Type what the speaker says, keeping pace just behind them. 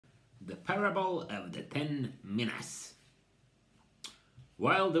The Parable of the 10 Minas.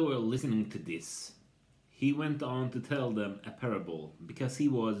 While they were listening to this, he went on to tell them a parable, because he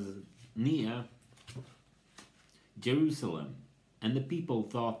was near Jerusalem, and the people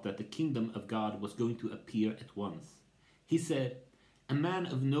thought that the kingdom of God was going to appear at once. He said, "A man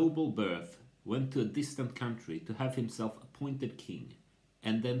of noble birth went to a distant country to have himself appointed king,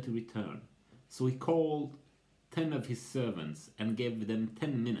 and then to return. So he called 10 of his servants and gave them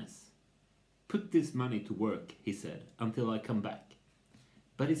 10 minas. 'Put this money to work,' he said, 'until I come back.'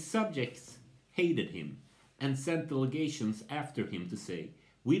 But his subjects hated him and sent delegations after him to say,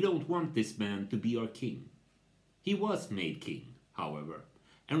 'We don't want this man to be our king.' He was made king, however,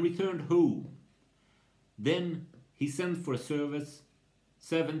 and returned home. Then he sent for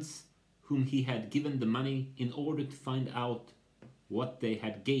servants whom he had given the money in order to find out what they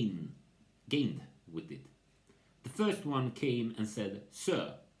had gained with it. The first one came and said,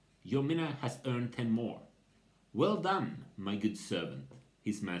 'Sir, your mina has earned 10 more.' 'Well done, my good servant,'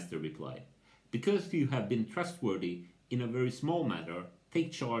 his master replied. 'Because you have been trustworthy in a very small matter,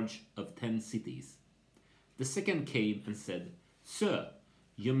 take charge of 10 cities.' The second came and said, 'Sir,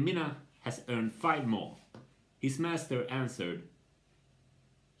 your mina has earned 5 more.' His master answered,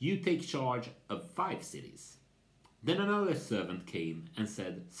 'You take charge of 5 cities.' Then another servant came and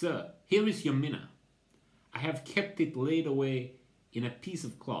said, 'Sir, here is your mina. I have kept it laid away in a piece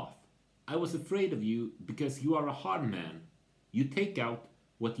of cloth. I was afraid of you because you are a hard man. You take out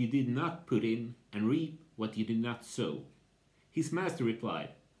what you did not put in and reap what you did not sow.' His master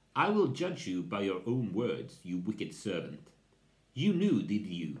replied, 'I will judge you by your own words, you wicked servant. You knew, did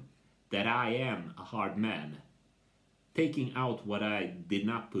you, that I am a hard man, taking out what I did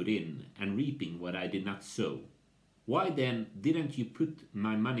not put in and reaping what I did not sow? Why then didn't you put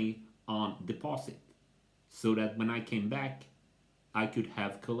my money on deposit, so that when I came back I could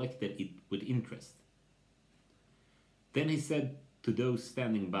have collected it with interest?' Then he said to those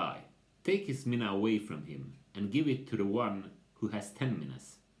standing by, 'Take his mina away from him and give it to the one who has 10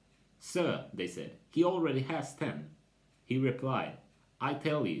 minas.' 'Sir,' they said, 'he already has 10. He replied, 'I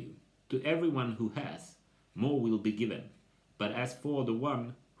tell you, to everyone who has, more will be given. But as for the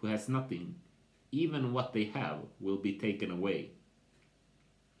one who has nothing, even what they have will be taken away.'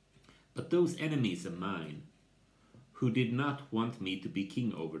 But those enemies of mine, who did not want me to be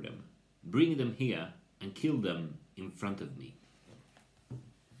king over them, bring them here and kill them in front of me.'"